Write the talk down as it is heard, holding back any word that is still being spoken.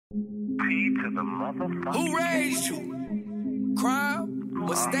Who raised you? Crime?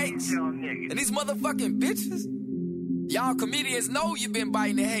 Mistakes? And these motherfucking bitches? Y'all comedians know you been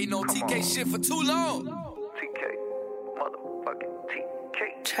biting and hating on TK shit for too long. TK. Motherfucking TK.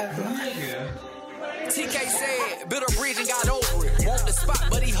 TK said, built a bridge and got over it. Want the spot,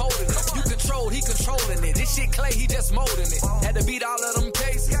 but he holding it. You controlled, he controlling it. This shit clay, he just molding it. Had to beat all of them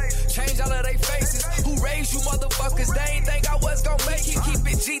cases, change all of they faces. Who raised you motherfuckers? They ain't think I was gonna make it. Keep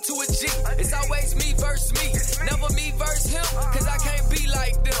it G to a G. It's always me versus me. Never me versus him, cause I can't be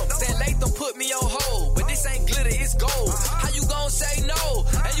like them. Said Latham put me on hold, but this ain't glitter, it's gold. How you gonna say no,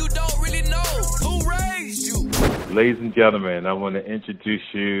 and you don't really know? Who raised you? Ladies and gentlemen, I want to introduce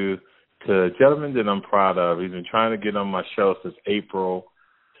you to a gentleman that I'm proud of. He's been trying to get on my show since April.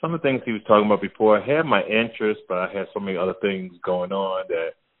 Some of the things he was talking about before, I had my interest, but I had so many other things going on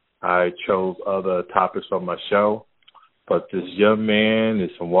that I chose other topics on my show. But this young man is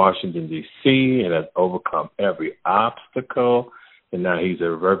from Washington, D.C., and has overcome every obstacle, and now he's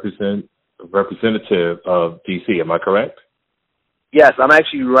a representative of D.C. Am I correct? Yes, I'm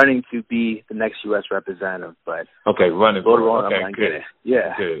actually running to be the next U.S. representative, but okay, running. Okay, good.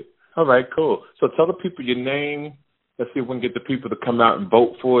 Yeah. Good. All right, cool. So tell the people your name. Let's see if we can get the people to come out and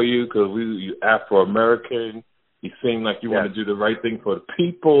vote for you, because you're Afro-American. You seem like you want to do the right thing for the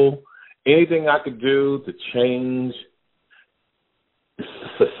people. Anything I could do to change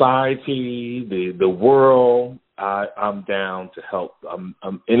society, the world, I'm down to help. I'm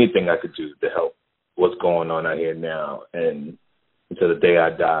anything I could do to help what's going on out here now, and until the day I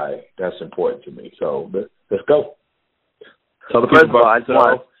die, that's important to me. So let's go. Tell the people about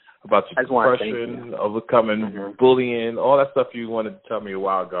yourself. About your depression, overcoming bullying, all that stuff you wanted to tell me a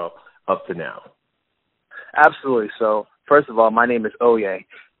while ago up to now. Absolutely. So, first of all, my name is Oye,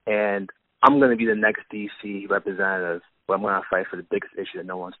 and I'm going to be the next D.C. representative, but I'm going to fight for the biggest issue that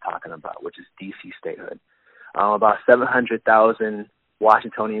no one's talking about, which is D.C. statehood. About 700,000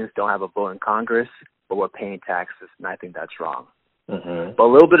 Washingtonians don't have a vote in Congress, but we're paying taxes, and I think that's wrong. Mm-hmm. But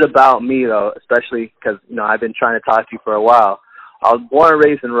a little bit about me, though, especially because, I've been trying to talk to you for a while. I was born and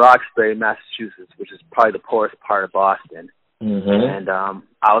raised in Roxbury, Massachusetts, which is probably the poorest part of Boston. Mm-hmm. And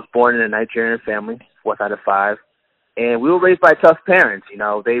I was born in a Nigerian family, 4th out of 5. And we were raised by tough parents.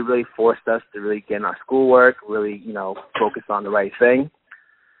 They really forced us to really get in our schoolwork, really, focus on the right thing.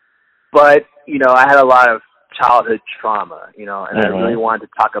 But, I had a lot of childhood trauma, and I really wanted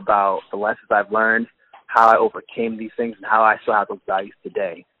to talk about the lessons I've learned, how I overcame these things, and how I still have those values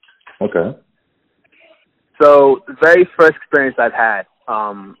today. Okay. So the very first experience I've had,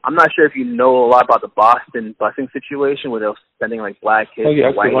 I'm not sure if you know a lot about the Boston busing situation where they're sending black kids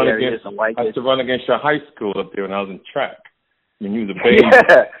to white areas and white kids. I used to run against your high school up there when I was in track. When you was a baby,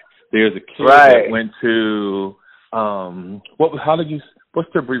 there's a kid that went to what's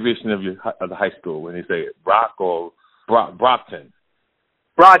the abbreviation of the high school when they say it? Brockton?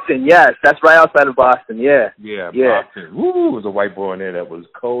 Brockton, yes, that's right outside of Boston. Yeah. Brockton. Woo, there was a white boy in there that was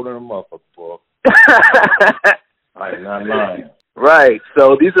cold in a motherfucker, boy. I'm not lying. Right.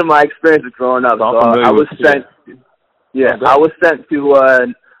 So these are my experiences growing up. So I was sent. I was sent to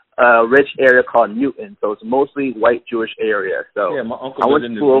a rich area called Newton. So it's mostly white Jewish area. So my uncle I went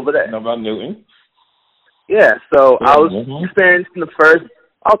to school over there. Know about Newton? Yeah. So I was experiencing the first.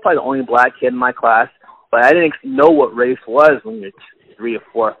 I was probably the only black kid in my class, but I didn't know what race was when you're 3 or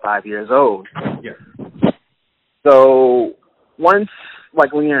 4 or 5 years old. Yeah. So once,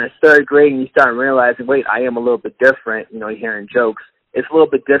 when you're in 3rd grade and you start realizing, wait, I am a little bit different, you're hearing jokes. It's a little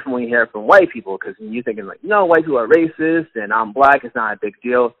bit different when you hear it from white people because you're thinking, white people are racist and I'm black. It's not a big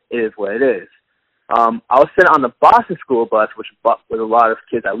deal. It is what it is. I was sent on the Boston school bus, which with a lot of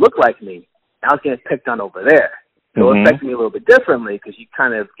kids that look like me. And I was getting picked on over there. So it affected me a little bit differently because you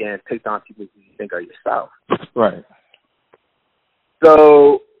kind of getting picked on people who you think are yourself. Right.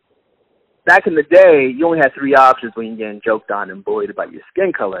 So back in the day, you only had 3 options when you're getting joked on and bullied about your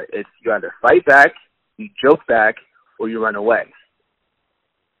skin color. It's you either fight back, you joke back, or you run away.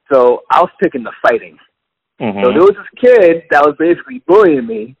 So I was picking the fighting. So there was this kid that was basically bullying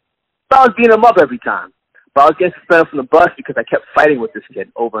me. So I was beating him up every time. But I was getting suspended from the bus because I kept fighting with this kid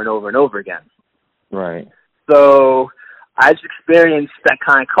over and over and over again. Right. So I just experienced that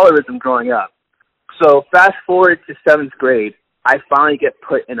kind of colorism growing up. So fast forward to 7th grade, I finally get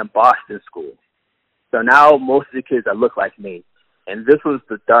put in a Boston school. So now most of the kids that look like me. And this was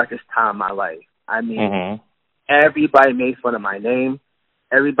the darkest time of my life. I mean, everybody made fun of my name.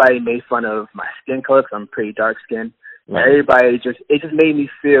 Everybody made fun of my skin color because I'm pretty dark skinned. Right. Everybody it just made me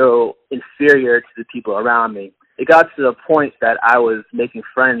feel inferior to the people around me. It got to the point that I was making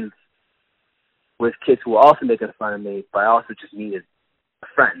friends with kids who were also making fun of me, but I also just needed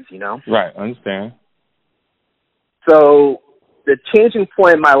friends, you know? Right, I understand. So the changing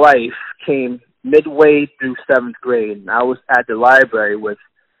point in my life came midway through 7th grade, and I was at the library with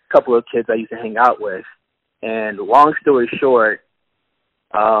a couple of kids I used to hang out with. And long story short,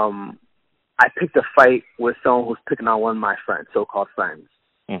 I picked a fight with someone who was picking on one of my friends, so-called friends.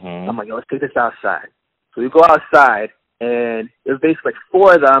 Mm-hmm. I'm like, yo, let's take this outside. So we go outside, and it was basically like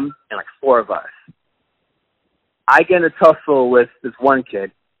 4 of them and like 4 of us. I get in a tussle with this one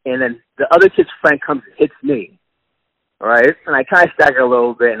kid, and then the other kid's friend comes and hits me, all right? And I kind of stagger a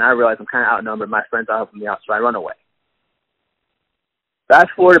little bit, and I realize I'm kind of outnumbered. My friends are helping me out, so I run away. Fast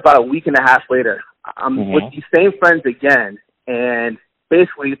forward about a week and a half later, I'm with these same friends again, and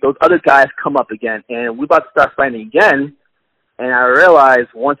basically those other guys come up again, and we're about to start fighting again, and I realize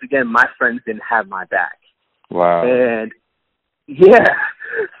once again my friends didn't have my back. Wow. And, yeah,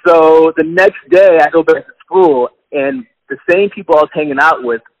 so the next day I go back to school, and the same people I was hanging out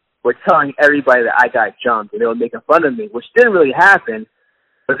with were telling everybody that I got jumped, and they were making fun of me, which didn't really happen,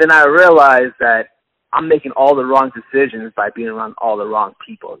 but then I realized that I'm making all the wrong decisions by being around all the wrong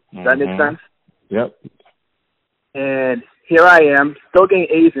people. Does that make sense? Yep. And here I am, still getting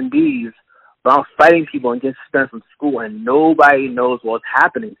A's and B's, but I'm fighting people and getting suspended from school, and nobody knows what's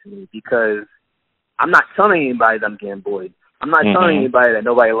happening to me because I'm not telling anybody that I'm getting bullied. I'm not telling anybody that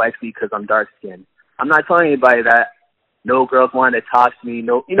nobody likes me because I'm dark-skinned. I'm not telling anybody that no girls wanted to talk to me,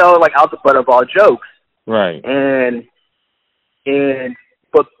 no, you know, like out the butt of all jokes. Right.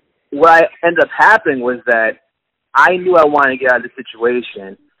 But what I ended up happening was that I knew I wanted to get out of the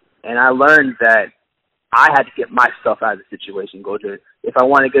situation, and I learned that I had to get myself out of the situation. If I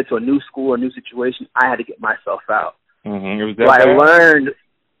wanted to get to a new school or a new situation, I had to get myself out. It was so I learned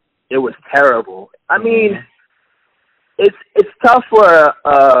it was terrible. I mean, it's tough for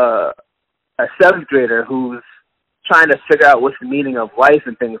a 7th grader who's trying to figure out what's the meaning of life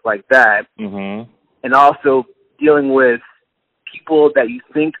and things like that, and also dealing with people that you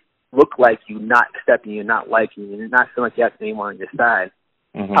think look like you, not accepting you, not liking you, and not feeling like you have anyone on your side.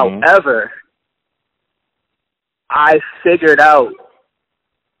 However, I figured out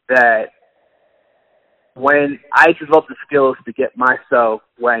that when I developed the skills to get myself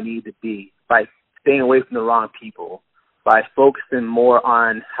where I need to be by staying away from the wrong people, by focusing more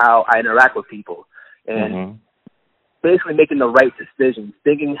on how I interact with people, and basically making the right decisions,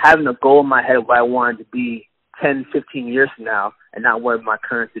 having a goal in my head of where I wanted to be 10, 15 years from now, and not worry about my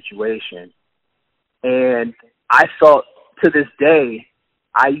current situation. And I felt, to this day,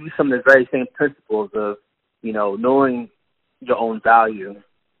 I use some of the very same principles of, you know, knowing your own value.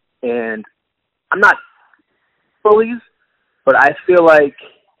 And I'm not bullies, but I feel like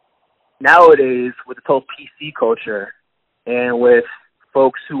nowadays with the whole PC culture and with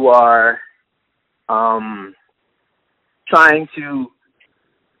folks who are trying to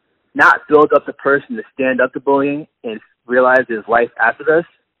not build up the person to stand up to bullying and realize there's life after this,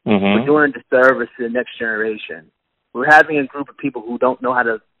 we're doing a disservice to the next generation. We're having a group of people who don't know how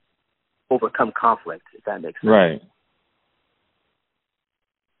to overcome conflict, if that makes sense. Right.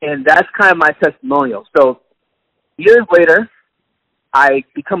 And that's kind of my testimonial. So years later, I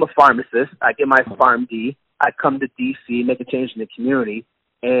become a pharmacist. I get my PharmD. I come to D.C., make a change in the community.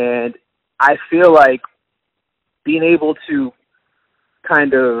 And I feel like being able to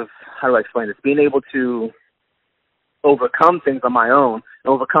kind of, how do I explain this? Being able to overcome things on my own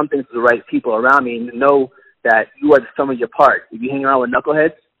and overcome things with the right people around me, and know that you are the sum of your parts. If you hang around with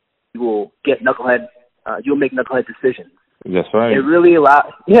knuckleheads, you will get you'll make knucklehead decisions. That's right. It really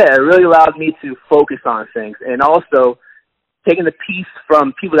allowed me to focus on things, and also taking the piece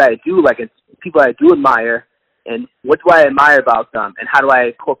from people that I do like and people that I do admire, and what do I admire about them, and how do I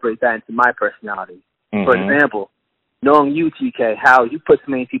incorporate that into my personality. For example, knowing you, TK, how you put so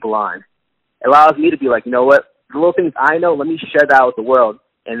many people on, it allows me to be like, you know what, the little things I know, let me share that with the world,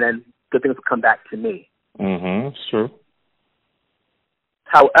 and then good things will come back to me. It's true.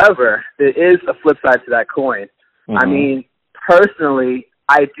 However, there is a flip side to that coin. I mean, personally,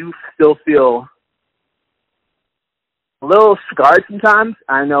 I do still feel a little scarred sometimes.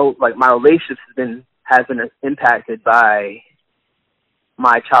 I know, like, my relationships has been impacted by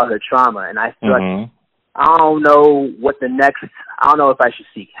my childhood trauma, and I feel like I don't know I don't know if I should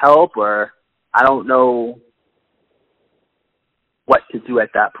seek help, or I don't know what to do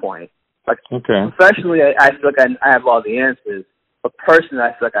at that point. Like, professionally, I feel like I have all the answers, but personally,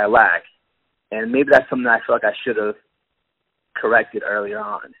 I feel like I lack. And maybe that's something I feel like I should have corrected earlier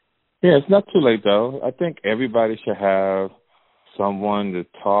on. Yeah, it's not too late, though. I think everybody should have someone to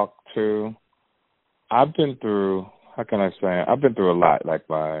talk to. I've been through, how can I say, I've been through a lot. Like,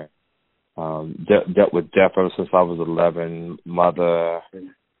 my Dealt with death ever since I was 11. Mother,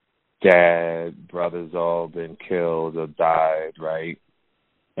 dad, brothers all been killed or died, right?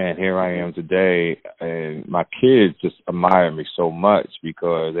 And here I am today, and my kids just admire me so much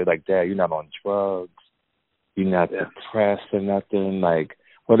because they're like, Dad, you're not on drugs. You're not depressed or nothing. Like,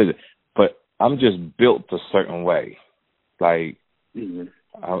 what is it? But I'm just built a certain way. Like,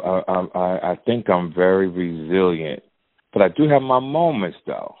 I think I'm very resilient. But I do have my moments,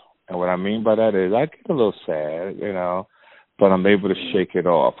 though. And what I mean by that is I get a little sad, but I'm able to shake it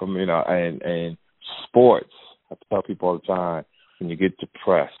off. And sports, I tell people all the time, when you get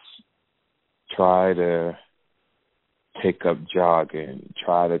depressed, try to take up jogging,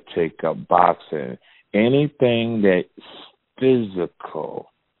 try to take up boxing, anything that's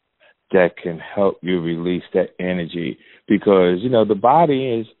physical that can help you release that energy. Because, the body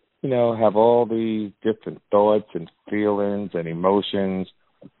is, have all these different thoughts and feelings and emotions.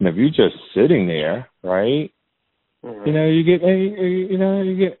 And if you're just sitting there, right, you get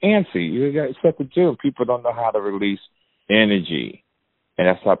antsy. You got stuff to do. People don't know how to release energy. And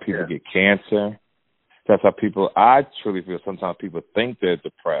that's how people get cancer. That's how I truly feel sometimes people think they're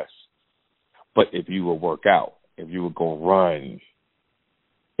depressed. But if you would work out, if you would go run,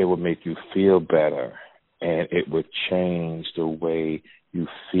 it would make you feel better. And it would change the way you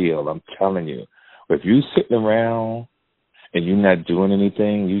feel. I'm telling you. If you're sitting around and you're not doing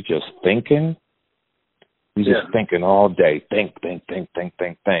anything, you're just thinking, thinking all day, think,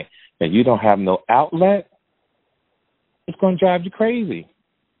 and you don't have no outlet, it's going to drive you crazy.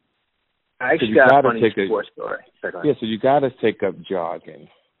 I actually got a funny sports story. So you got to take up jogging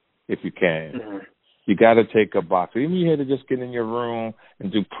if you can. You got to take up boxing. Even you had to just get in your room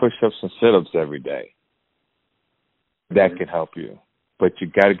and do push-ups and sit-ups every day. That can help you. But you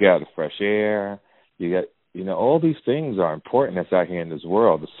got to get out of fresh air. You got, all these things are important that's out here in this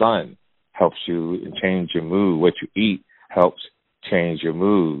world. The sun helps you change your mood. What you eat helps change your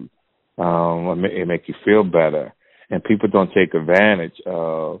mood. It make you feel better. And people don't take advantage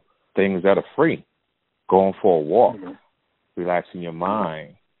of things that are free. Going for a walk, relaxing your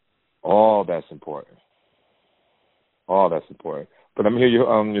mind. All that's important. But let me hear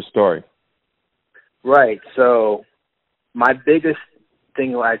your story. Right. So my biggest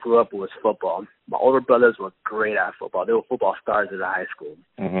thing when I grew up was football. My older brothers were great at football. They were football stars at the high school.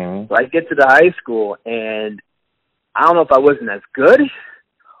 So I get to the high school, and I don't know if I wasn't as good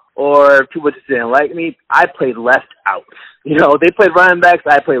or people just didn't like me. I played left out. They played running backs.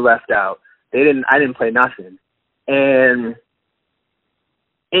 I played left out. I didn't play nothing. And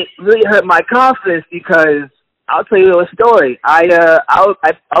it really hurt my confidence because I'll tell you a story. I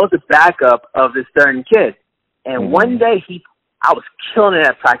was the backup of this certain kid. And one day I was killing it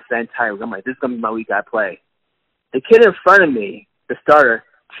at practice that entire week. I'm like, this is going to be my week I play. The kid in front of me, the starter,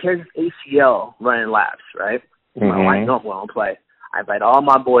 tears his ACL running laps, right? I'm like, I don't want to play. I invite all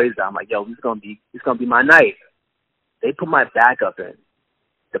my boys down. I'm like, yo, this is gonna be my night. They put my backup in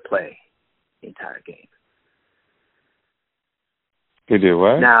to play the entire game. They did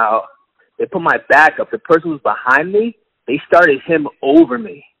what? Now, they put my backup. The person who was behind me, they started him over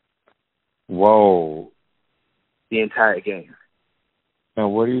me. Whoa. The entire game. Now,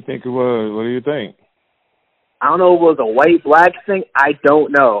 what do you think it was? What do you think? I don't know if it was a white-black thing. I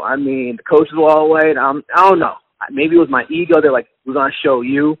don't know. I mean, the coaches were all white. I don't know. Maybe it was my ego. They're like, we're going to show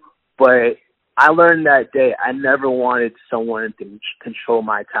you. But I learned that day I never wanted someone to control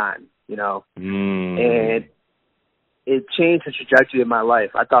my time, And it changed the trajectory of my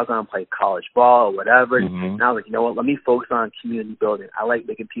life. I thought I was going to play college ball or whatever. And I was like, you know what, let me focus on community building. I like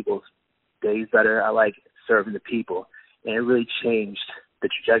making people's days better. I like serving the people. And it really changed the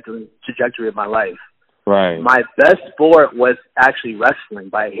trajectory of my life. Right. My best sport was actually wrestling,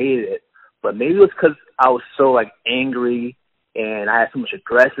 but I hated it. But maybe it was because I was so, angry and I had so much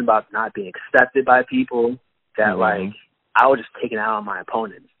aggression about not being accepted by people that, I was just taking out on my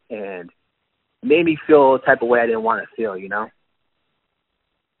opponents. And it made me feel a type of way I didn't want to feel,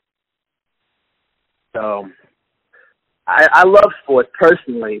 So I love sports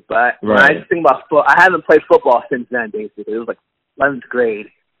personally, but when I just think about football, I haven't played football since then, basically. It was 11th grade.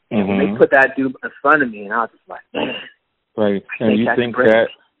 And when they put that dude in front of me, and I was just like, man. Right. And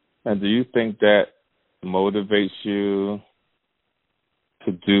do you think that motivates you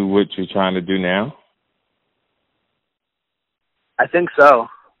to do what you're trying to do now? I think so.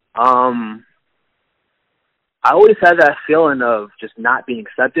 I always had that feeling of just not being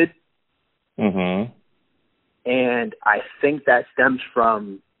accepted. And I think that stems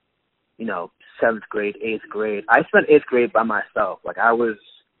from, 7th grade, 8th grade. I spent 8th grade by myself. I was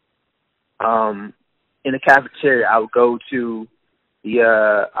in the cafeteria. I would go to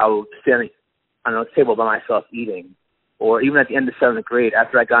I would stand on a table by myself eating. Or even at the end of 7th grade,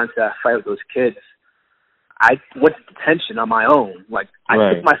 after I got into that fight with those kids, I went to detention on my own. Like,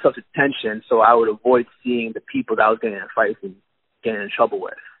 I took myself to detention so I would avoid seeing the people that I was getting in fights and getting in trouble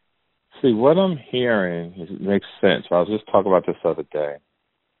with. See, what I'm hearing makes sense. I was just talking about this the other day.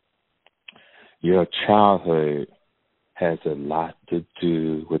 Your childhood has a lot to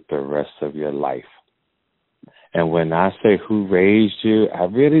do with the rest of your life. And when I say who raised you, I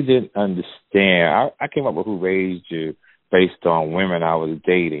really didn't understand. I came up with who raised you based on women I was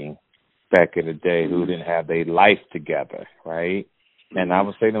dating back in the day who didn't have their life together, right? And I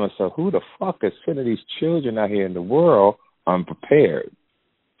was saying to myself, who the fuck is sending these children out here in the world unprepared?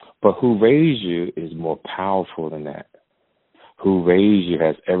 But who raised you is more powerful than that. Who raised you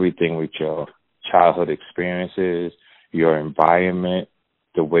has everything with your childhood experiences, your environment,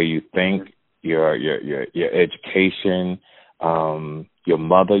 the way you think, your education, your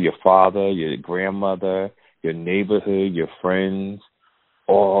mother, your father, your grandmother, your neighborhood, your friends,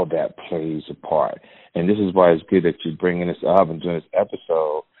 all that plays a part. And this is why it's good that you're bringing this up and doing this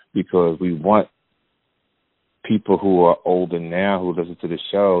episode, because we want people who are older now who listen to the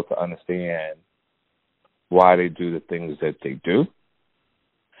show to understand why they do the things that they do,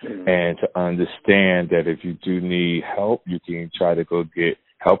 and to understand that if you do need help, you can try to go get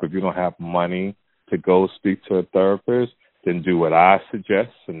help. If you don't have money to go speak to a therapist, then do what I suggest,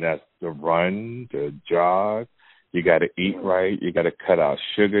 and that's the run, the jog. You got to eat right. You got to cut out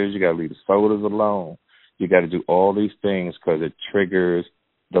sugars. You got to leave the sodas alone. You got to do all these things because it triggers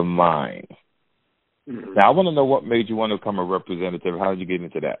the mind. Now, I want to know what made you want to become a representative. How did you get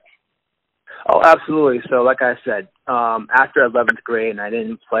into that? Oh, absolutely. So, like I said, after 11th grade and I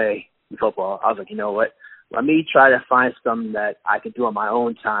didn't play football, I was like, you know what? Let me try to find something that I can do on my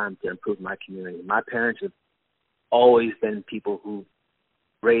own time to improve my community. My parents have always been people who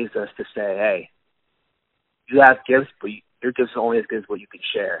raised us to say, hey, you have gifts, but your gifts are only as good as what you can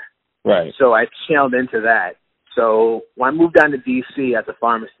share. Right. So I channeled into that. So when I moved down to D.C. as a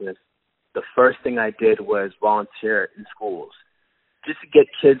pharmacist, the first thing I did was volunteer in schools just to get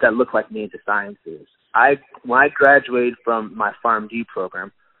kids that look like me into sciences. When I graduated from my PharmD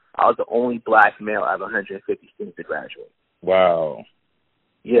program, I was the only black male out of 150 students to graduate. Wow.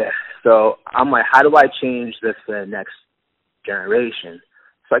 Yeah. So I'm like, how do I change this for the next generation?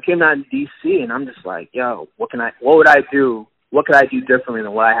 So I came down to D.C. and I'm just like, yo, what would I do? What could I do differently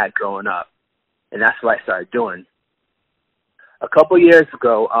than what I had growing up? And that's what I started doing. A couple of years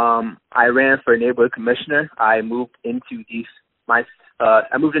ago, I ran for neighborhood commissioner. I moved into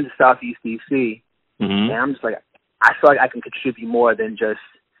I moved into Southeast D.C. And I'm just like, I feel like I can contribute more than just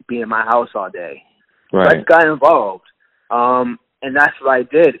being in my house all day. Right. So I just got involved, and that's what I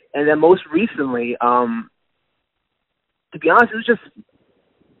did. And then most recently, to be honest, it was just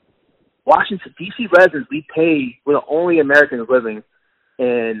Washington, D.C. residents. We're the only Americans living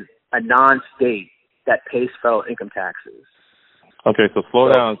in a non-state that pays federal income taxes. Okay, so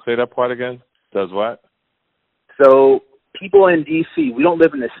slow down. Say that part again. Does what? So people in D.C., we don't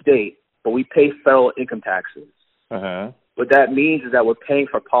live in the state, but we pay federal income taxes. Uh-huh. What that means is that we're paying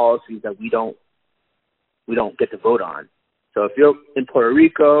for policies that we don't get to vote on. So if you're in Puerto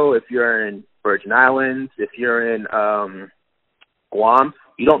Rico, if you're in Virgin Islands, if you're in Guam,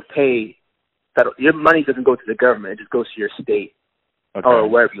 you don't pay federal. Your money doesn't go to the government; it just goes to your state or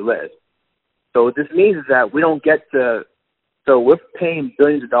wherever you live. So what this means is that we don't get to. So we're paying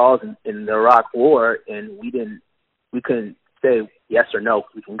billions of dollars in the Iraq War, and we couldn't say yes or no.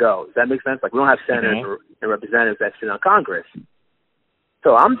 We can go. Does that make sense? Like, we don't have senators and representatives that sit on Congress.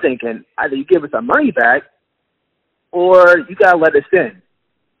 So I'm thinking either you give us our money back, or you gotta let us in.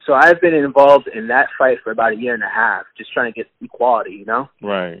 So I've been involved in that fight for about a year and a half, just trying to get equality, you know?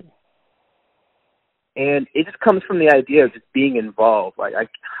 Right. And it just comes from the idea of just being involved. Like, I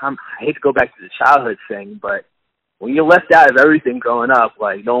hate to go back to the childhood thing, but when you're left out of everything growing up,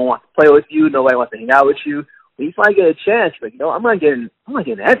 like, no one wants to play with you, nobody wants to hang out with you. When you finally get a chance, like, I'm gonna get in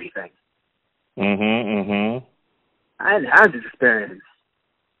everything. I didn't have this experience.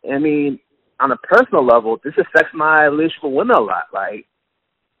 I mean, on a personal level, this affects my relationship with women a lot. Like,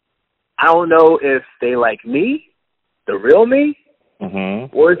 I don't know if they like me, the real me,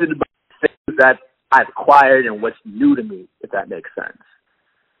 or is it about things that I've acquired and what's new to me, if that makes sense.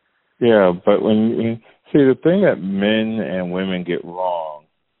 Yeah, but when see, the thing that men and women get wrong,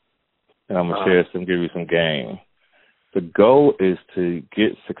 and I'm going to share some, give you some game. The goal is to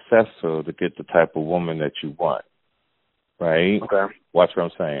get successful, to get the type of woman that you want, right? Okay. Watch what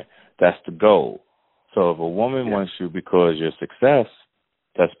I'm saying. That's the goal. So if a woman wants you because you're success,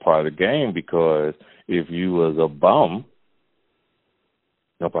 that's part of the game, because if you was a bum,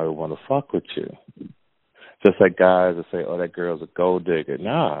 nobody will want to fuck with you. Just like guys that say, oh, that girl's a gold digger.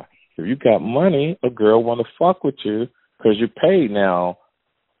 Nah, if you got money, a girl want to fuck with you because you're paid. Now,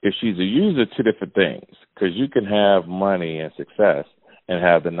 if she's a user, two different things, because you can have money and success and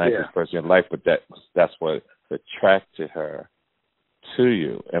have the nicest person in life, but that's what attracted her to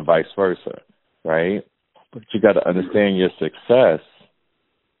you and vice versa, right? But you got to understand your success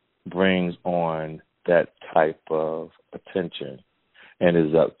brings on that type of attention, and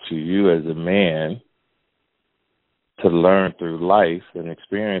it's up to you as a man to learn through life and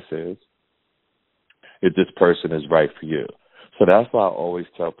experiences if this person is right for you. So that's why I always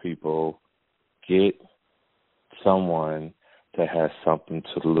tell people, get someone that has something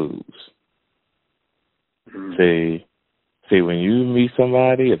to lose. See, when you meet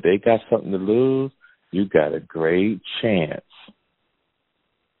somebody, if they got something to lose, you got a great chance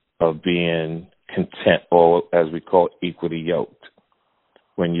of being content, or as we call equally yoked.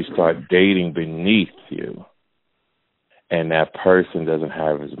 When you start dating beneath you and that person doesn't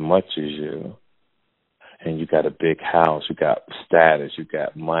have as much as you, and you got a big house, you got status, you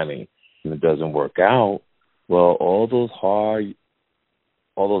got money, and it doesn't work out, well, all those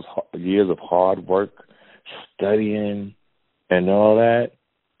years of hard work, studying, and all that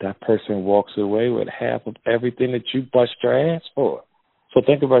person walks away with half of everything that you bust your ass for. So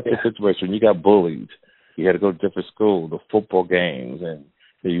think about this situation. You got bullied. You got to go to different schools, the football games, and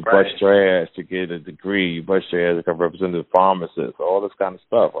you bust your ass to get a degree. You bust your ass to become a representative pharmacist, all this kind of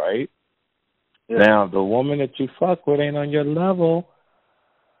stuff, right? Yeah. Now, the woman that you fuck with ain't on your level.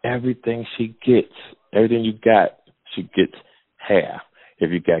 Everything she gets, everything you got, she gets half.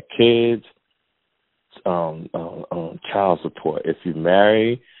 If you got kids, child support. If you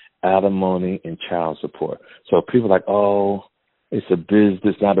marry, alimony and child support. So people are like, oh, it's a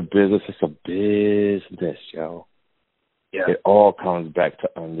business, not a business. It's a business, yo. Yeah. It all comes back to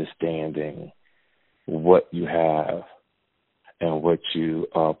understanding what you have and what you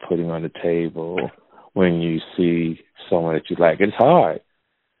are putting on the table when you see someone that you like. It's hard.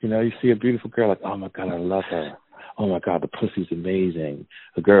 You know, you see a beautiful girl, like, oh, my God, I love her. Oh, my God, the pussy's amazing.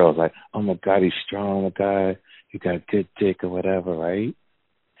 The girl's like, oh, my God, he's strong. Oh, my God, you got good dick or whatever, right?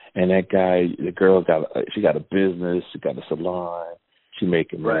 And that guy, the girl she got a business, she got a salon, she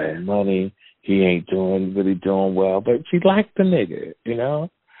making money. He ain't really doing well, but she liked the nigga, you know?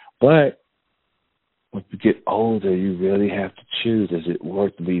 But when you get older, you really have to choose. Is it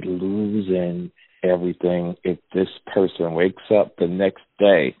worth me losing everything if this person wakes up the next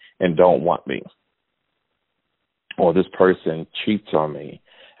day and don't want me? Or this person cheats on me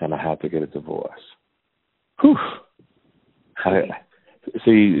and I have to get a divorce? Whew.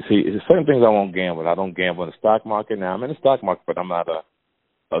 See, certain things I won't gamble. I don't gamble in the stock market. Now, I'm in the stock market, but I'm not a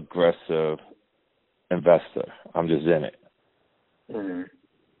aggressive investor. I'm just in it.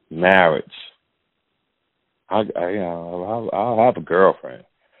 Mm-hmm. Marriage. I'll have a girlfriend,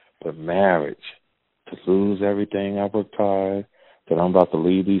 but marriage, to lose everything I worked hard, that I'm about to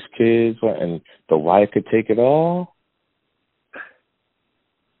leave these kids, and the wife could take it all.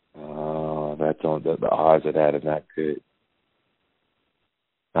 The odds of that are not good.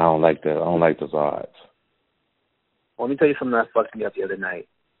 I don't like that. I don't like those odds. Well, let me tell you something that fucked me up the other night.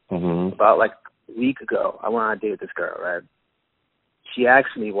 Mm-hmm. About like a week ago, I went on a date with this girl, right? She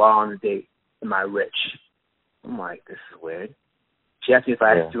asked me while on the date, am I rich? I'm like, this is weird. She asked me if I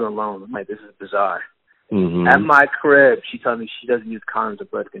had to do a loan. I'm like, this is bizarre. Mm-hmm. At my crib, she told me she doesn't use condoms or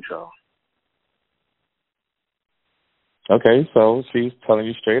birth control. Okay, so she's telling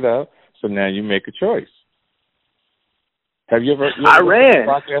you straight up. So now you make a choice. Have you ever I ran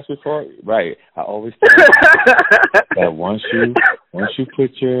podcast before? Right. I always tell you that once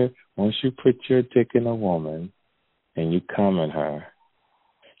you put your dick in a woman and you come in her,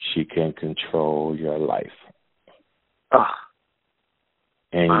 she can control your life. Oh.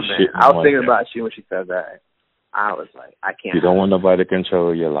 And I was thinking about you when she said that. I was like, I can't. You don't want nobody to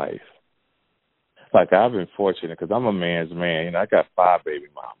control your life. Like, I've been fortunate because I'm a man's man. You know, I got 5 baby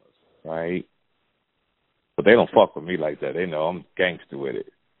mamas, right? But they don't fuck with me like that. They know I'm gangster with it.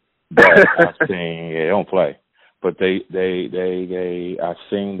 But I've seen, they don't play. But I've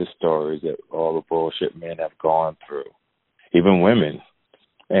seen the stories that all the bullshit men have gone through, even women.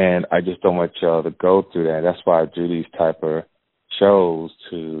 And I just don't want y'all to go through that. That's why I do these type of shows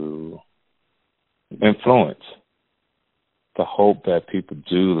to influence. The hope that people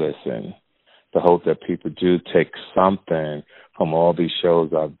do listen. The hope that people do take something from all these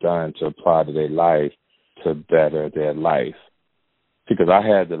shows I've done to apply to their life to better their life. Because I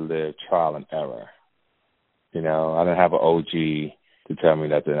had to live trial and error. You know, I didn't have an OG to tell me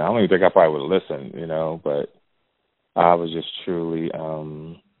nothing. I don't even think I probably would have listened, you know, but I was just truly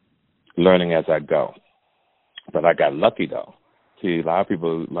learning as I go. But I got lucky, though. See, a lot of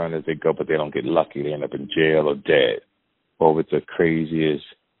people learn as they go, but they don't get lucky. They end up in jail or dead, or with the craziest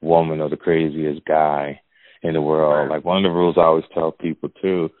woman or the craziest guy in the world. Like one of the rules I always tell people,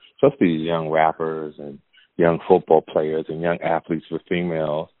 too, especially these young rappers and young football players and young athletes with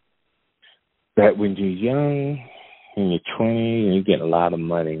females, that when you're young, when you're 20 and you're getting a lot of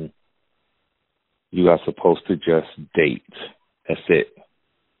money, you are supposed to just date. That's it.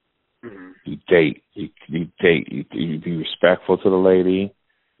 Mm-hmm. You date. You date. You be respectful to the lady.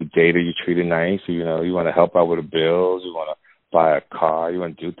 You date her. You treat her nice. You know, you want to help out with the bills. You want to buy a car. You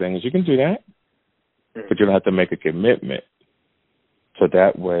want to do things. You can do that. Mm-hmm. But you don't have to make a commitment. So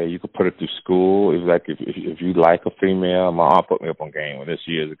that way you can put it through school. It's like if you like a female, my aunt put me up on game with this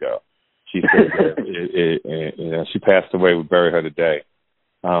years ago. She said that you know, she passed away. We buried her today.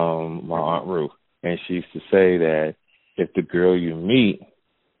 My Aunt Ruth. And she used to say that if the girl you meet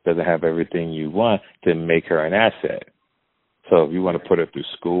doesn't have everything you want, then make her an asset. So if you want to put her through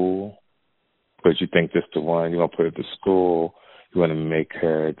school, because you think this the one, you want to put her through school, you want to make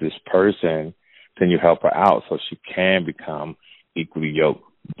her this person, then you help her out so she can become equally yoked,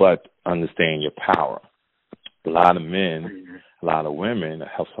 but understand your power. A lot of men, a lot of women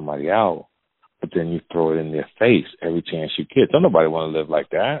help somebody out, but then you throw it in their face every chance you get. Don't nobody want to live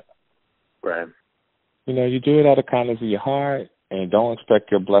like that. Right. You know, you do it out of kindness of your heart, and don't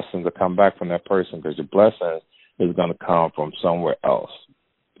expect your blessings to come back from that person, because your blessing is going to come from somewhere else.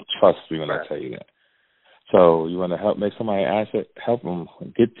 Trust me when I tell you that. So you want to help make somebody an asset, help them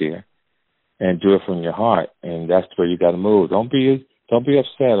get there, and do it from your heart, and that's where you got to move. Don't be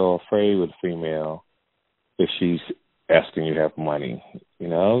upset or afraid with a female if she's asking you to have money. You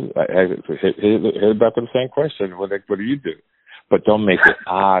know, hit back with the same question. What do you do? But don't make it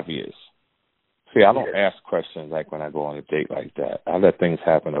obvious. See, I don't ask questions like when I go on a date like that. I let things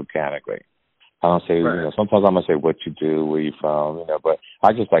happen organically. I don't say, you know, sometimes I'm going to say what you do, where you from, you know, but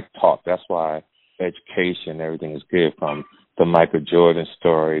I just like talk. That's why education, everything is good, from the Michael Jordan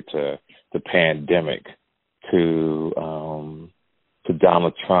story to the pandemic to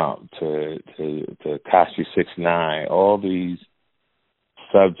Donald Trump to Tekashi 6ix9ine, all these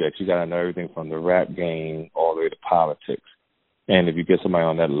subjects. You got to know everything from the rap game all the way to politics. And if you get somebody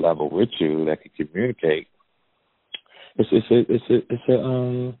on that level with you that can communicate, it's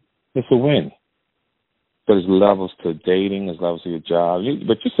a win. But there's levels to dating, there's levels to your job.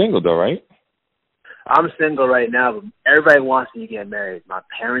 But you're single though, right? I'm single right now, but everybody wants me to get married. My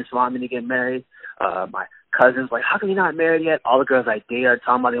parents want me to get married. My cousins like, how come you're not married yet? All the girls I date are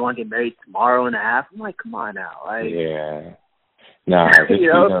talking about they want to get married tomorrow and a half. I'm like, come on now. Yeah. Nah,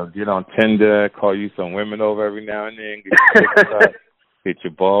 get on Tinder, call you some women over every now and then, get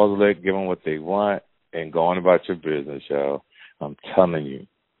your balls licked, give them what they want, and go on about your business, yo. I'm telling you,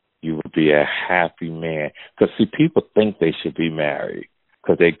 you would be a happy man. Because, see, people think they should be married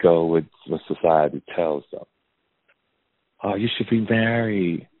because they go with what society tells them. Oh, you should be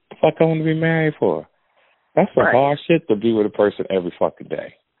married. What the fuck I want to be married for? That's some hard shit to be with a person every fucking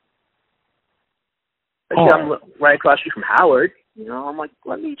day. I'm right across the street from Howard. You know, I'm like,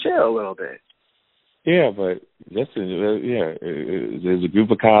 let me chill a little bit. Yeah, but listen, there's a group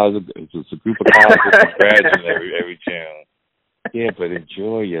of colleges. It's a group of colleges graduating every June. Yeah, but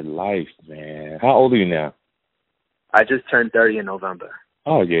enjoy your life, man. How old are you now? I just turned 30 in November.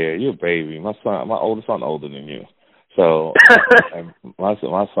 Oh yeah, you're a baby. My oldest son, older than you. So my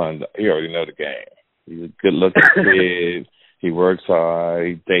son, he already know the game. He's a good-looking kid. He works hard.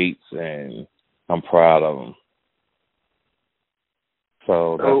 He dates, and I'm proud of him.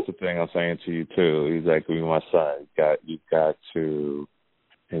 So that's the thing I'm saying to you too. He's like, my son, you got to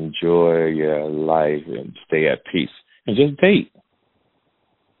enjoy your life and stay at peace and just date.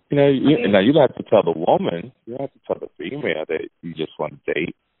 You know, you don't have to tell the woman, you don't have to tell the female that you just want to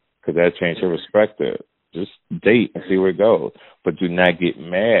date, because that changes her perspective. Just date and see where it goes, but do not get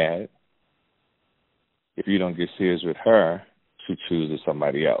mad if you don't get serious with her. She chooses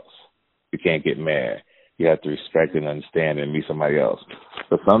somebody else. You can't get mad. You have to respect and understand and meet somebody else.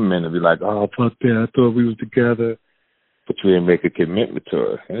 So some men will be like, oh, fuck that, I thought we was together. But you didn't make a commitment to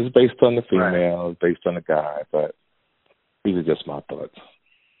her. And it's based on the female, it's based on the guy. But these are just my thoughts.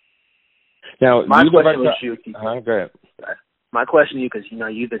 Now, my question to you, go ahead. My question to you, because, you know,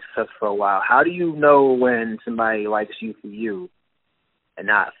 you've been successful for a while, how do you know when somebody likes you for you and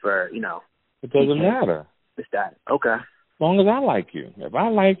not for, you know? It doesn't matter. It's that. Okay. As long as I like you. If I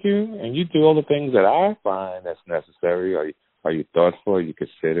like you and you do all the things that I find that's necessary, are you thoughtful? Are you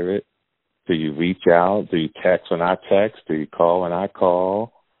considerate? Do you reach out? Do you text when I text? Do you call when I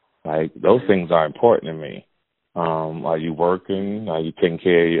call? Like, those things are important to me. Are you working? Are you taking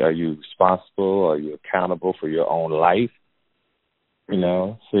care? Are you responsible? Are you accountable for your own life? You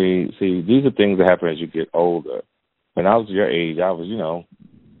know, see, these are things that happen as you get older. When I was your age, I was,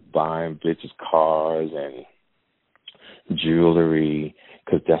 buying bitches cars and jewelry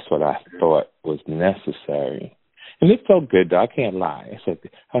because that's what I thought was necessary. And it felt good, though. I can't lie.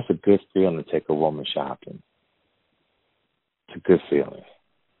 That's a good feeling to take a woman shopping. It's a good feeling.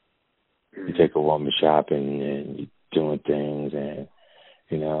 You take a woman shopping and you're doing things, and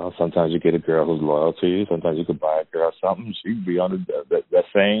sometimes you get a girl who's loyal to you. Sometimes you could buy a girl something. She could be on that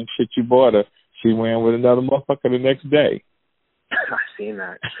same shit you bought her. She went with another motherfucker the next day. I've seen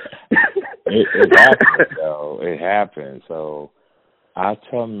that. it happens, though. It happens. So I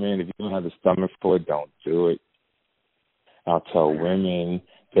tell men, if you don't have the stomach for it, don't do it. I'll tell women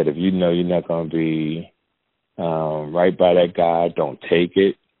that if you know you're not going to be right by that guy, don't take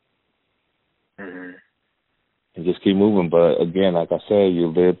it. Mm-hmm. And just keep moving. But again, like I said, you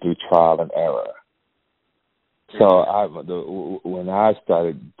live through trial and error. So when I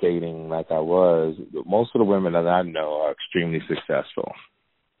started dating like I was, most of the women that I know are extremely successful.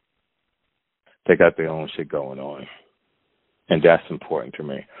 They got their own shit going on. And that's important to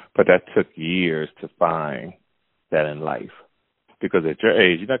me. But that took years to find that in life. Because at your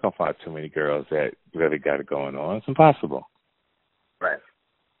age, you're not going to find too many girls that really got it going on. It's impossible. Right.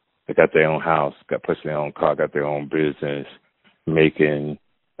 They got their own house, got pushing their own car, got their own business, making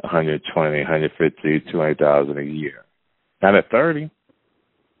 $120,000, $150,000, $200,000 a year. Not at 30.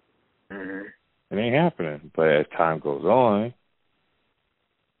 Mm-hmm. It ain't happening. But as time goes on,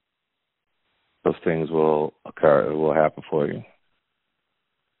 those things will occur. It will happen for you.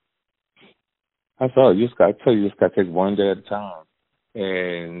 That's all. You just got to take one day at a time.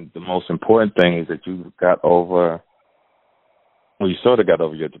 And the most important thing is that you got over. Well, you sort of got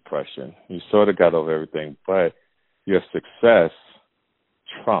over your depression. You sort of got over everything, but your success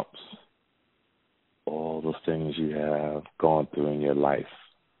trumps all those things you have gone through in your life.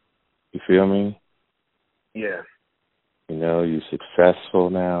 You feel me? Yeah. You're successful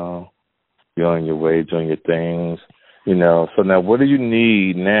now. You're on your way doing your things. So now what do you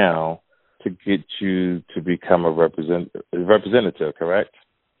need now to get you to become a representative, correct?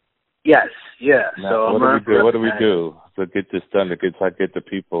 Yes, yeah. Now, so what do we do to get this done? To get the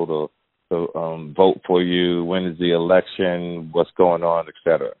people to vote for you? When is the election? What's going on, et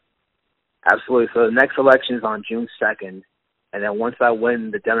cetera? Absolutely. So the next election is on June 2nd, and then once I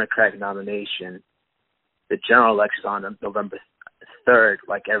win the Democratic nomination, the general election is on November 3rd,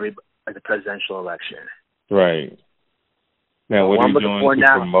 like the presidential election. Right. Now, what are you doing to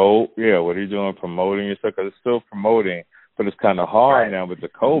promote? Yeah, what are you doing promoting yourself? Because it's still promoting. But it's kind of hard now with the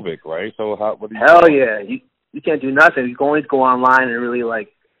COVID, right? So what do you Hell yeah. You can't do nothing. You can always go online and really,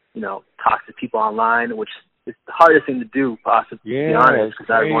 talk to people online, which is the hardest thing to do, possibly, to be honest,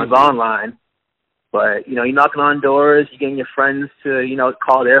 because everyone's online. But, you're knocking on doors, you're getting your friends to,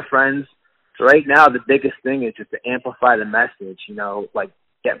 call their friends. So right now, the biggest thing is just to amplify the message,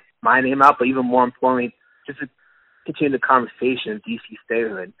 get my name out, but even more importantly, just to continue the conversation in D.C.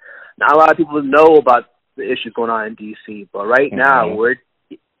 statehood. Not a lot of people know about the issues going on in D.C., but right now we're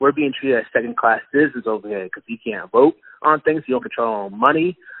being treated as second-class citizens over here because we can't vote on things. We don't control our own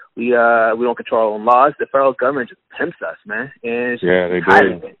money. We don't control our own laws. The federal government just pimps us, man. And I'm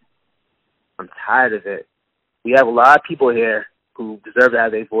tired of it. I'm tired of it. We have a lot of people here who deserve to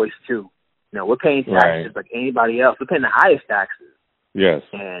have their voice too. We're paying taxes like anybody else. We're paying the highest taxes. Yes.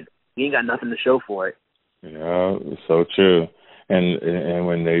 And we ain't got nothing to show for it. Yeah, it's so true. And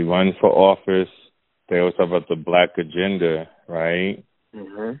when they run for office, they always talk about the black agenda, right?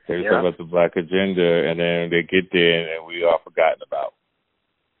 Mm-hmm. They talk about the black agenda, and then they get there, and we are forgotten about.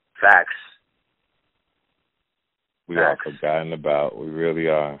 Facts. We are forgotten about. We really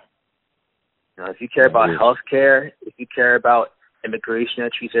are. If you care about health care, if you care about immigration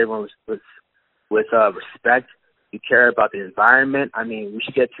that treats everyone with respect, you care about the environment, we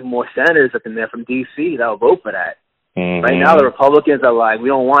should get 2 more senators up in there from D.C. that will vote for that. Mm-hmm. Right now, the Republicans are like, we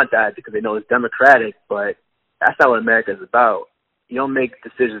don't want that because they know it's Democratic, but that's not what America is about. You don't make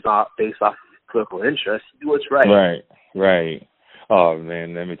decisions based off of political interest. You do what's right. Right. Oh,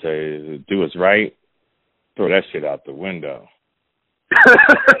 man, let me tell you, do what's right, throw that shit out the window.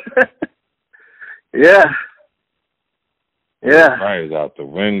 Yeah. Right is out the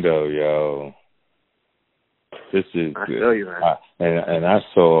window, yo. This is I feel you, man. And I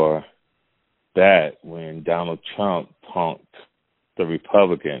saw that when Donald Trump punked the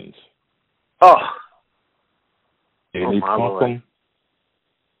Republicans. Oh. Didn't he punk them?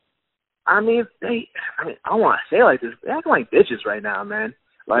 I don't want to say it like this. They're acting like bitches right now, man.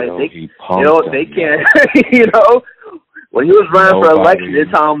 Like they can't. You know, when he was running for election, they're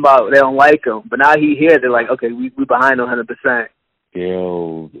talking about they don't like him, but now he here, they're like, okay, we behind him 100%.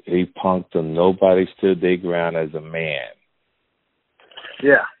 Yo, he punked him. Nobody stood their ground as a man.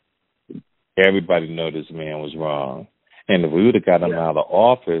 Yeah. Everybody knew this man was wrong. And if we would have got him out of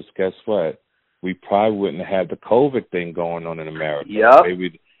office, guess what? We probably wouldn't have had the COVID thing going on in America. Yep.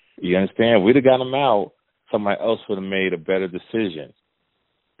 Maybe, you understand? We'd have got him out. Somebody else would have made a better decision.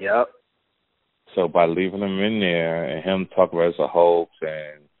 Yep. So by leaving him in there and him talking about it's a hoax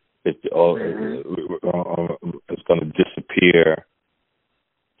and it's going to disappear,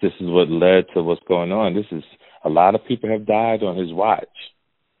 this is what led to what's going on. This is a lot of people have died on his watch.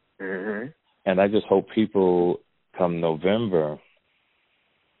 Mm-hmm. And I just hope people come November,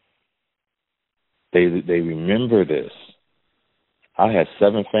 they remember this. I had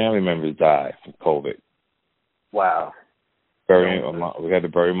 7 family members die from COVID. Wow. We had to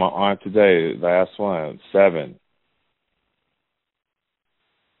bury my aunt today, last one, 7.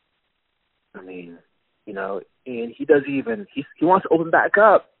 I mean, you know, and he doesn't even, he wants to open back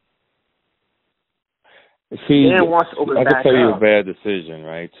up. See, wants to open I back can tell you up. a bad decision,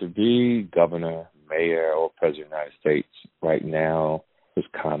 right? To be governor, mayor, or president of the United States right now is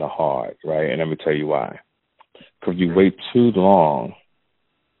kind of hard, right? And let me tell you why. Because you wait too long,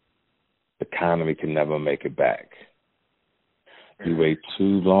 the economy can never make it back. You wait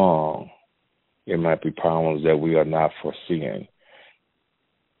too long, there might be problems that we are not foreseeing.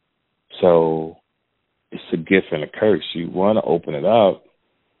 So it's a gift and a curse. You want to open it up,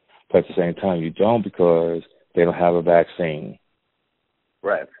 but at the same time you don't because they don't have a vaccine.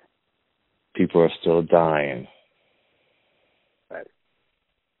 Right. People are still dying. Right.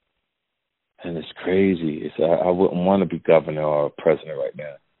 And it's crazy. I wouldn't want to be governor or president right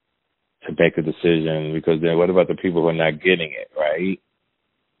now to make a decision because then what about the people who are not getting it, right?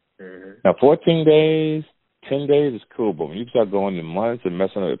 Mm-hmm. Now, 14 days, 10 days is cool, but when you start going in months and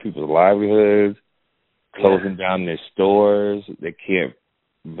messing up with people's livelihoods, closing down their stores, they can't,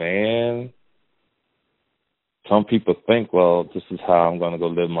 man. Some people think, well, this is how I'm going to go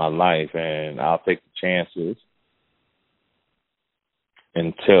live my life, and I'll take the chances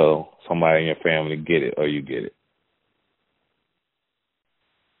until somebody in your family get it or you get it.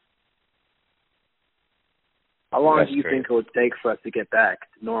 How long do you think it would take for us to get back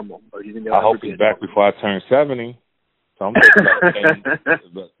to normal? Or do you think I hope it's back before I turn 70. So I'm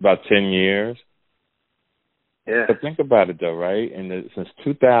thinking about 10 years. Yeah. But think about it, though, right? And since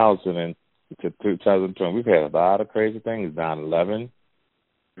 2000 to 2020, we've had a lot of crazy things. 9/11,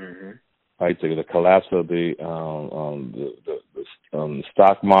 right? The collapse of the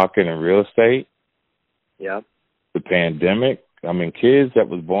stock market and real estate. Yep. The pandemic. I mean, kids that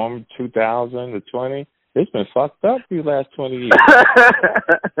was born 2000 to 20. It's been fucked up these last 20 years.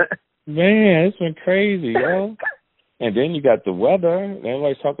 Man, it's been crazy, yo. And then you got the weather.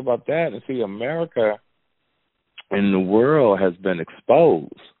 Everybody's talk about that. And see, America and the world has been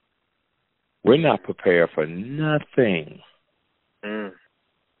exposed. We're not prepared for nothing.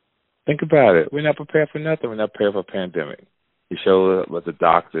 Think about it. We're not prepared for nothing. We're not prepared for a pandemic. You show what the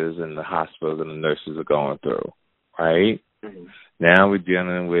doctors and the hospitals and the nurses are going through, right? Mm-hmm. Now we're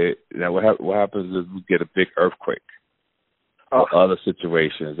dealing with, what happens is we get a big earthquake or other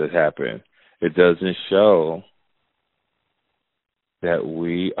situations that happen. It doesn't show that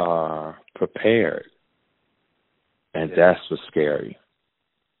we are prepared. And that's what's scary.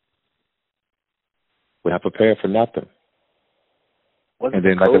 We're not prepared for nothing. And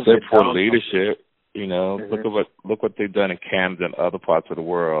then, like I said, for leadership, you know, look what they've done in Canada and other parts of the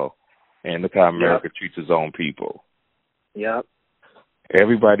world, and look how America treats its own people. Yep.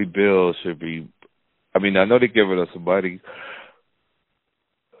 Everybody bills should be. I mean, I know they're giving us money,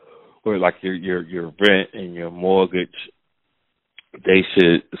 but like your rent and your mortgage, they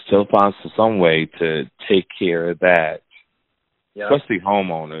should still find some way to take care of that. Yep. Especially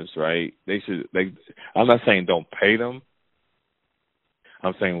homeowners, right? They should. I'm not saying don't pay them.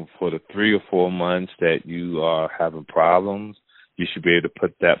 I'm saying for the 3 or 4 months that you are having problems, you should be able to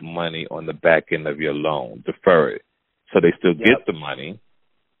put that money on the back end of your loan, defer it, so they still get the money,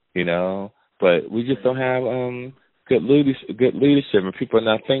 you know. But we just don't have good leadership, and people are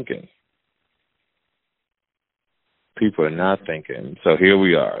not thinking. People are not thinking. So here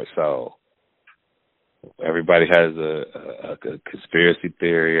we are. So everybody has a conspiracy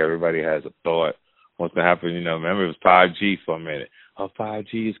theory. Everybody has a thought. What's going to happen? You know, remember it was 5G for a minute. Oh,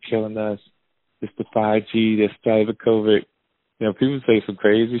 5G is killing us. It's the 5G that started the COVID. You know, people say some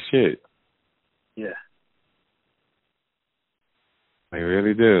crazy shit. Yeah. They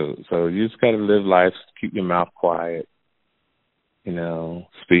really do. So you just got to live life, keep your mouth quiet,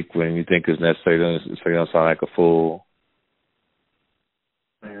 speak when you think it's necessary, so you don't sound like a fool.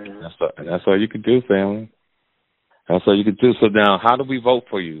 That's all you can do, family. That's all you can do. So now, how do we vote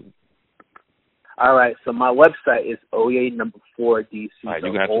for you? All right, so my website is OYE number 4 DC. All right, so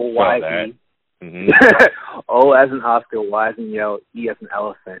you have to spell that. Mm-hmm. O as in Oscar, Y as in Yellow, E as in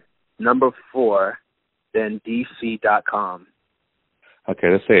Elephant. Number 4, then DC.com. Okay,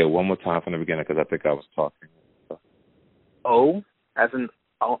 let's say it one more time from the beginning because I think I was talking. O as in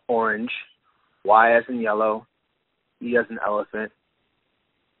orange, Y as in yellow, E as in elephant,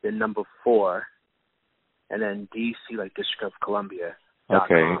 then number 4, and then DC like District of Columbia.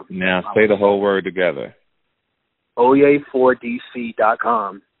 Okay, now say the whole word together.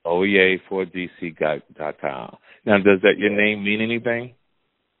 OYE4DC.com. OYE4DC.com. Now, does that your name mean anything?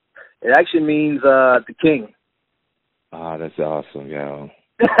 It actually means the king. Ah, that's awesome, yo.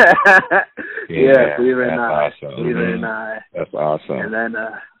 Yeah, believe it or not. Awesome. Believe it or not. That's awesome.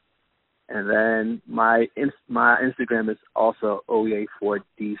 And then my Instagram is also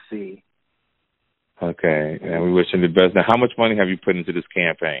OYE4DC. Okay, and we wish you the best. Now, how much money have you put into this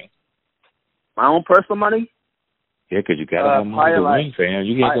campaign? My own personal money? Yeah, because you got to have money to win, fam.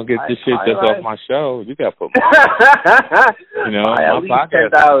 You ain't going to get this shit just off my show. You got to put money. My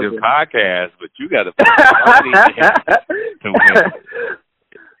podcast is your podcast, but you got to put money to win.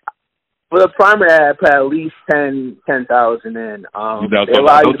 For the primary, I put at least 10,000 in. No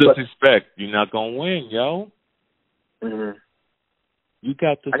disrespect. You're not going to win, yo. Mm-hmm. You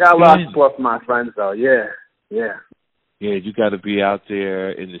got to. I got a lot of support from my friends, though. Yeah. Yeah, you got to be out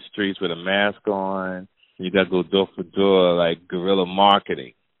there in the streets with a mask on. You got to go door for door like guerrilla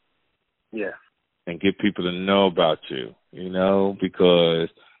marketing. Yeah. And get people to know about you, because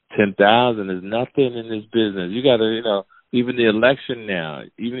 10,000 is nothing in this business. You got to, even the election now,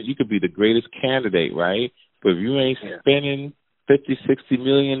 even you could be the greatest candidate, right? But if you ain't spending $50-60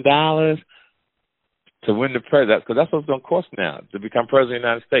 million to win the president, because that's what it's going to cost now to become president of the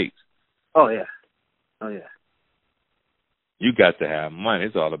United States. Oh, yeah. You got to have money.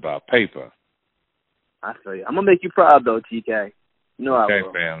 It's all about paper. I feel you. I'm going to make you proud, though, TK. I will. Okay,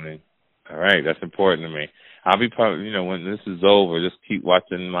 family. All right. That's important to me. I'll be proud, when this is over, just keep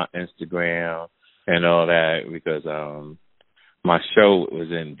watching my Instagram and all that because my show was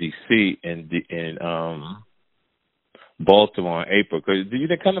in D.C. in Baltimore in April. Cause you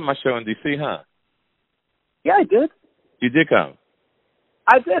didn't come to my show in D.C., huh? Yeah, I did. You did come?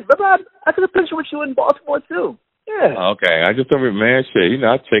 I did. But I took a picture with you in Baltimore, too. Yeah. Okay. I just don't remember shit.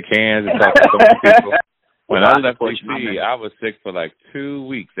 I shake hands and talk to so many people. When I left D.C., I was sick for like 2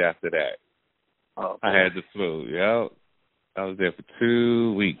 weeks after that. Oh, I had the flu, I was there for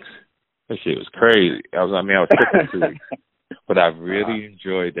 2 weeks. That shit was crazy. I was sick for 2 weeks. But I really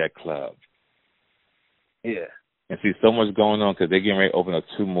enjoyed that club. Yeah. And see, so much going on because they're getting ready to open up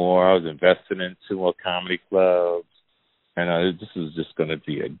 2 more. I was investing in 2 more comedy clubs. And this is just going to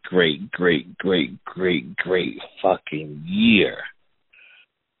be a great, great, great, great, great fucking year.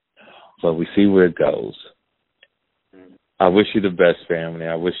 But we see where it goes. I wish you the best, family.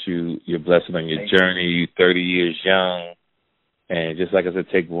 I wish you're blessed on your journey. You're 30 years young. And just like I said,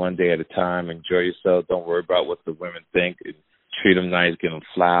 take one day at a time. Enjoy yourself. Don't worry about what the women think. Treat them nice. Give them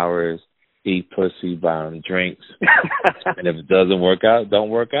flowers. Eat pussy. Buy them drinks. And if it doesn't work out,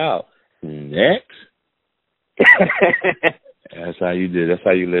 don't work out. Next. That's how you do. That's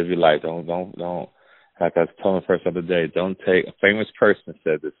how you live your life. Don't. Like I was telling first the other day, don't take. A famous person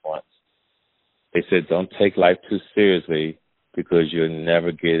said this once. They said, don't take life too seriously because you'll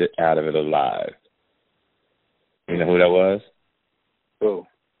never get out of it alive. You know who that was? Who?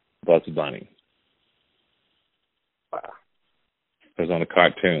 Bugs Bunny. Wow. It was on a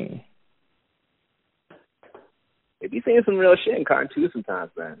cartoon. They be saying some real shit in cartoons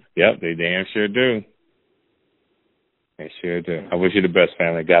sometimes, man. Yep, they damn sure do. They sure do. I wish you the best,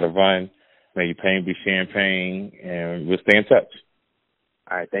 family. Got to run. May your pain be champagne, and we'll stay in touch.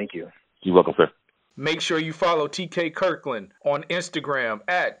 All right, thank you. You're welcome, sir. Make sure you follow TK Kirkland on Instagram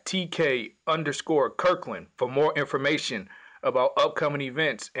at TK_Kirkland. For more information about upcoming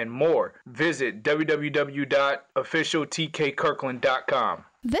events and more, visit www.officialtkkirkland.com.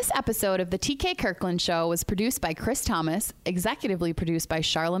 This episode of The TK Kirkland Show was produced by Chris Thomas, executively produced by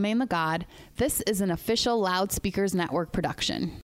Charlemagne the God. This is an official Loudspeakers Network production.